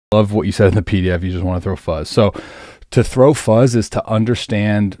love what you said in the PDF. You just want to throw fuzz. So to throw fuzz is to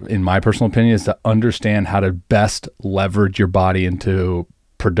understand, in my personal opinion, is to understand how to best leverage your body into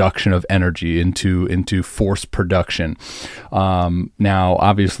production of energy, into force production. Now,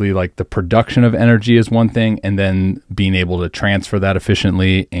 obviously, like the production of energy is one thing, and then being able to transfer that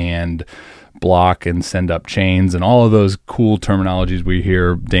efficiently and block and send up chains and all of those cool terminologies we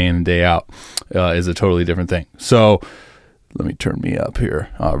hear day in and day out is a totally different thing. So let me turn me up here.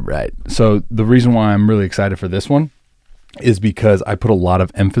 All right. So the reason why I'm really excited for this one is because I put a lot of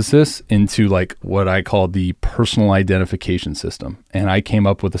emphasis into like what I call the personal identification system. And I came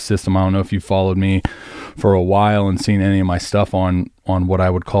up with a system. I don't know if you followed me for a while and seen any of my stuff on what I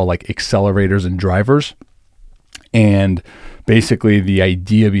would call like accelerators and drivers. And basically the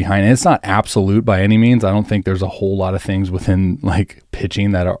idea behind it, it's not absolute by any means. I don't think there's a whole lot of things within like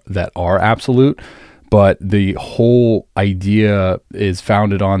pitching that are absolute. But the whole idea is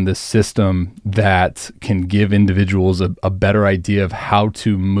founded on this system that can give individuals a better idea of how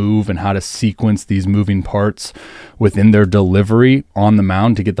to move and how to sequence these moving parts within their delivery on the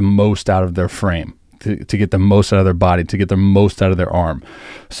mound to get the most out of their frame, to get the most out of their body, to get the most out of their arm.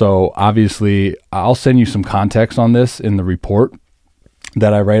 So obviously, I'll send you some context on this in the report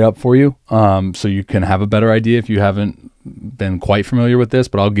that I write up for you, so you can have a better idea if you haven't been quite familiar with this,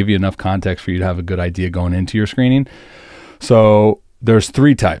 but I'll give you enough context for you to have a good idea going into your screening. So there's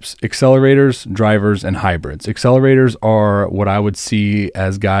three types: accelerators, drivers, and hybrids. Accelerators are what I would see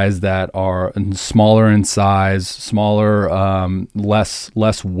as guys that are smaller in size, smaller,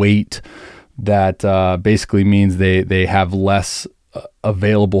 less weight. That basically means they have less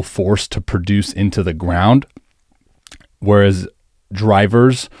available force to produce into the ground, whereas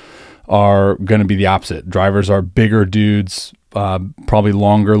drivers are going to be the opposite. Drivers are bigger dudes, probably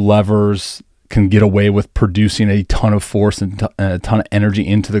longer levers, can get away with producing a ton of force and a ton of energy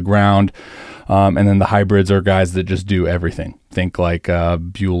into the ground. And then the hybrids are guys that just do everything. Think like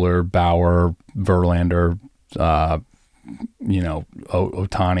Bueller, Bauer, Verlander,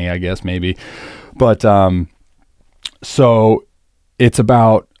 Ohtani, I guess maybe. But so it's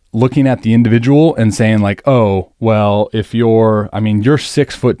about looking at the individual and saying like, oh, well, if you're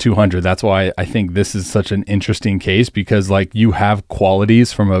 6 foot 200. That's why I think this is such an interesting case, because like you have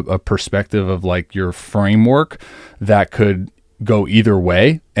qualities from a perspective of like your framework that could go either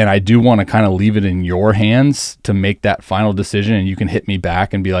way. And I do want to kind of leave it in your hands to make that final decision. And you can hit me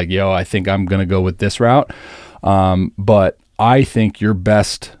back and be like, yo, I think I'm going to go with this route. But I think your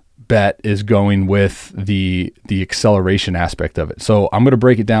best bet is going with the acceleration aspect of it. So I'm going to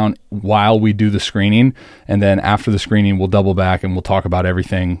break it down while we do the screening, and then after the screening we'll double back and we'll talk about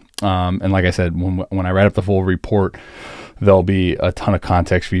everything. And like I said, when I write up the full report, there'll be a ton of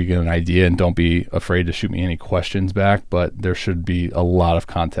context for you to get an idea, and don't be afraid to shoot me any questions back, but there should be a lot of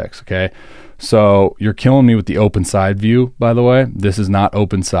context. Okay, so you're killing me with the open side view, by the way. This is not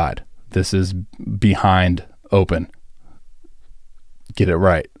open side, this is behind open. Get it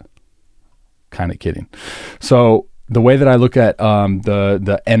right. Kind of kidding. So the way that I look at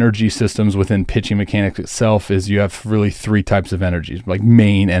the energy systems within pitching mechanics itself is you have really three types of energies, like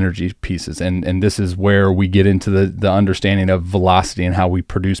main energy pieces. And this is where we get into the understanding of velocity and how we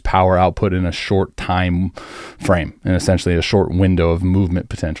produce power output in a short time frame, and essentially a short window of movement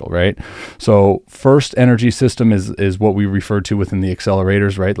potential, right? So first energy system is what we refer to within the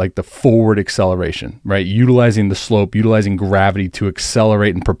accelerators, right? Like the forward acceleration, right? Utilizing the slope, utilizing gravity to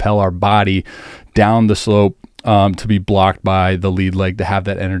accelerate and propel our body down the slope, to be blocked by the lead leg, to have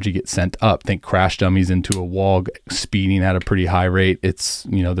that energy get sent up. Think crash dummies into a wall speeding at a pretty high rate. It's,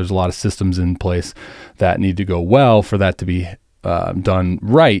 there's a lot of systems in place that need to go well for that to be done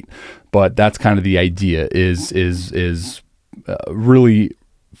right. But that's kind of the idea, is really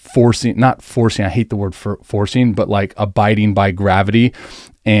not forcing, I hate the word forcing, but like abiding by gravity,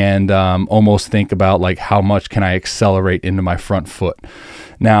 and almost think about like how much can I accelerate into my front foot.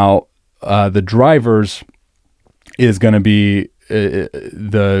 Now, the drivers is going to be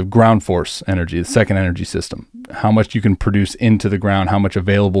the ground force energy, the second energy system. How much you can produce into the ground, how much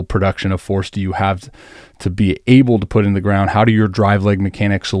available production of force do you have to be able to put in the ground? How do your drive leg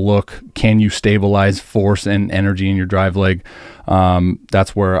mechanics look? Can you stabilize force and energy in your drive leg?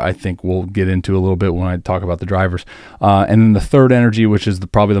 That's where I think we'll get into a little bit when I talk about the drivers. And then the third energy, which is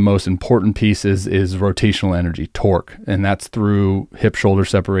probably the most important piece, is rotational energy, torque. And that's through hip-shoulder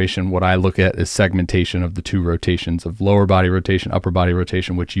separation. What I look at is segmentation of the two rotations of lower body rotation, upper body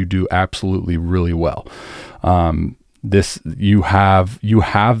rotation, which you do absolutely really well. You have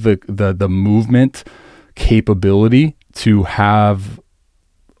the movement capability to have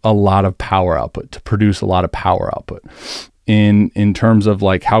a lot of power output, to produce a lot of power output. in terms of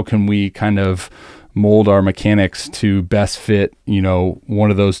like, how can we kind of mold our mechanics to best fit, you know,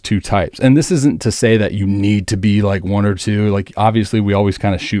 one of those two types. And this isn't to say that you need to be like one or two. Like, obviously we always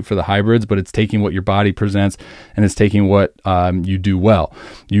kind of shoot for the hybrids, but it's taking what your body presents and it's taking what you do well.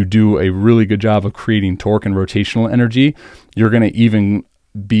 You do a really good job of creating torque and rotational energy. You're going to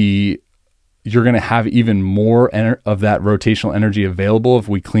have even more of that rotational energy available if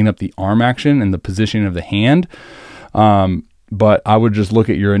we clean up the arm action and the positioning of the hand. But I would just look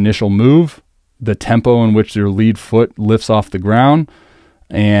at your initial move, the tempo in which your lead foot lifts off the ground,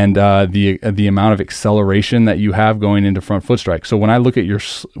 and the amount of acceleration that you have going into front foot strike. So when I look at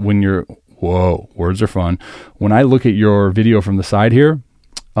whoa, words are fun. When I look at your video from the side here,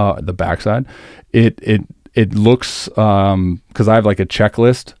 the back side, it looks, because I have like a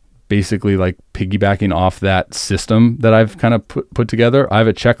checklist, basically like piggybacking off that system that I've kind of put together. I have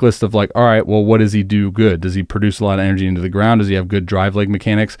a checklist of like, all right, well, what does he do good? Does he produce a lot of energy into the ground? Does he have good drive leg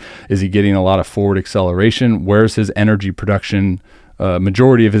mechanics? Is he getting a lot of forward acceleration? Where's his energy production,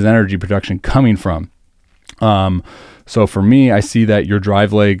 majority of his energy production coming from? So for me, I see that your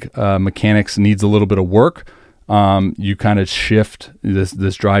drive leg mechanics needs a little bit of work. You kind of shift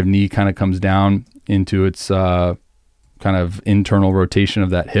this drive knee kind of comes down into its kind of internal rotation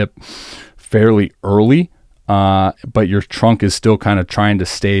of that hip fairly early, but your trunk is still kind of trying to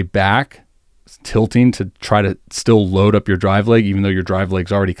stay back, tilting to try to still load up your drive leg, even though your drive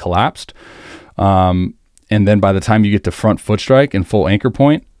leg's already collapsed. And then by the time you get to front foot strike and full anchor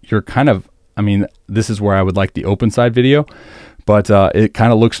point, you're kind of, I mean, this is where I would like the open side video, but it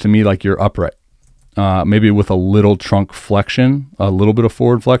kind of looks to me like you're upright, maybe with a little trunk flexion, a little bit of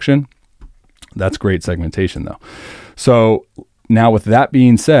forward flexion. That's great segmentation though. So now with that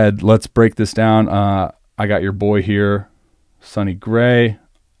being said, let's break this down. I got your boy here, Sunny Gray.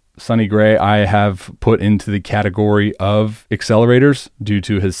 Sunny Gray I have put into the category of accelerators due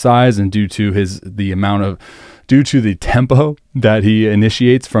to his size and due to the tempo that he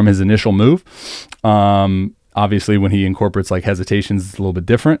initiates from his initial move. Obviously when he incorporates like hesitations, it's a little bit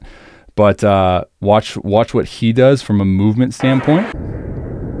different, but watch what he does from a movement standpoint.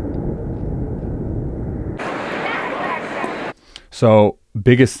 So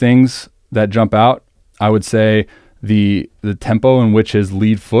biggest things that jump out, I would say the tempo in which his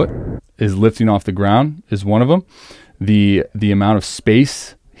lead foot is lifting off the ground is one of them. The amount of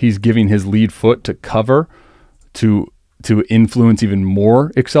space he's giving his lead foot to cover to influence even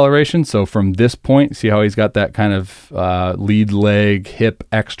more acceleration. So from this point, see how he's got that kind of lead leg, hip,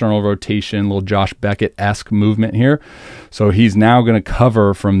 external rotation, little Josh Beckett-esque movement here. So he's now going to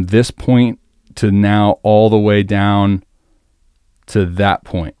cover from this point to now all the way down to that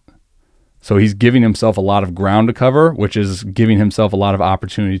point. So he's giving himself a lot of ground to cover, which is giving himself a lot of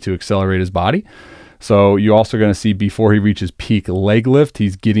opportunity to accelerate his body. So you're also going to see before he reaches peak leg lift,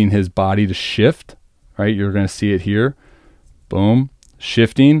 he's getting his body to shift, right? You're going to see it here. Boom,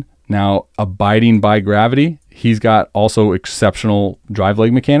 shifting. Now abiding by gravity. He's got also exceptional drive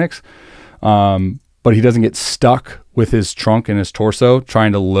leg mechanics, but he doesn't get stuck with his trunk and his torso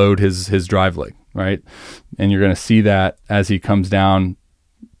trying to load his drive leg. Right. And you're going to see that as he comes down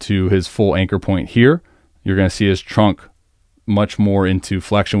to his full anchor point here, you're going to see his trunk much more into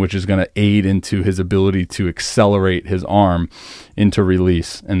flexion, which is going to aid into his ability to accelerate his arm into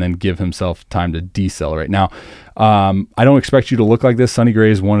release and then give himself time to decelerate. Now, I don't expect you to look like this. Sunny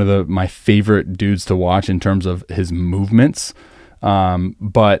Gray is one of my favorite dudes to watch in terms of his movements.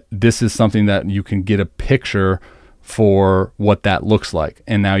 But this is something that you can get a picture for what that looks like.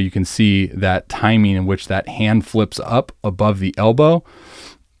 And now you can see that timing in which that hand flips up above the elbow,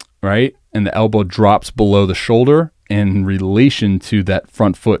 right? And the elbow drops below the shoulder in relation to that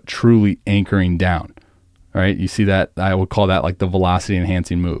front foot truly anchoring down, right? You see that? I would call that like the velocity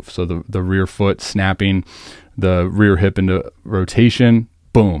enhancing move. So the rear foot snapping the rear hip into rotation,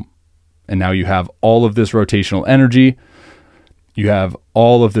 boom. And now you have all of this rotational energy. You have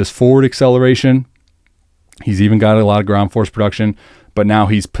all of this forward acceleration. He's even got a lot of ground force production, but now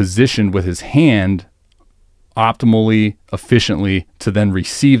he's positioned with his hand optimally, efficiently to then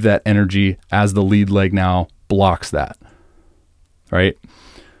receive that energy as the lead leg now blocks that, right?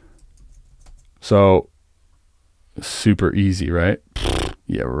 So super easy, right?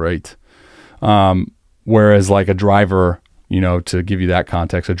 Yeah, right. Whereas like a driver, you know, to give you that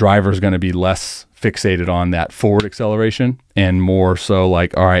context, a driver is going to be less fixated on that forward acceleration and more so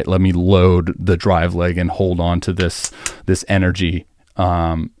like, all right, let me load the drive leg and hold on to this energy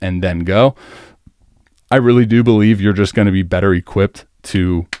and then go. I really do believe you're just going to be better equipped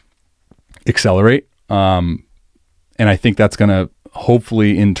to accelerate. And I think that's going to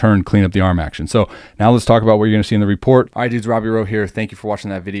hopefully in turn clean up the arm action. So now let's talk about what you're going to see in the report. All right, dudes, Robby Rowe here. Thank you for watching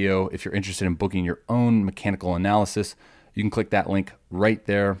that video. If you're interested in booking your own mechanical analysis, you can click that link right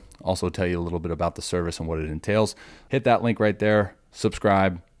there. Also tell you a little bit about the service and what it entails. Hit that link right there.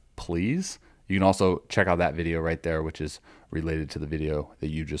 Subscribe, please. You can also check out that video right there, which is related to the video that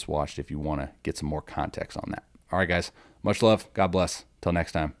you just watched if you want to get some more context on that. All right, guys. Much love. God bless. Till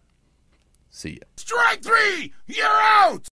next time. See ya. Strike 3! You're out!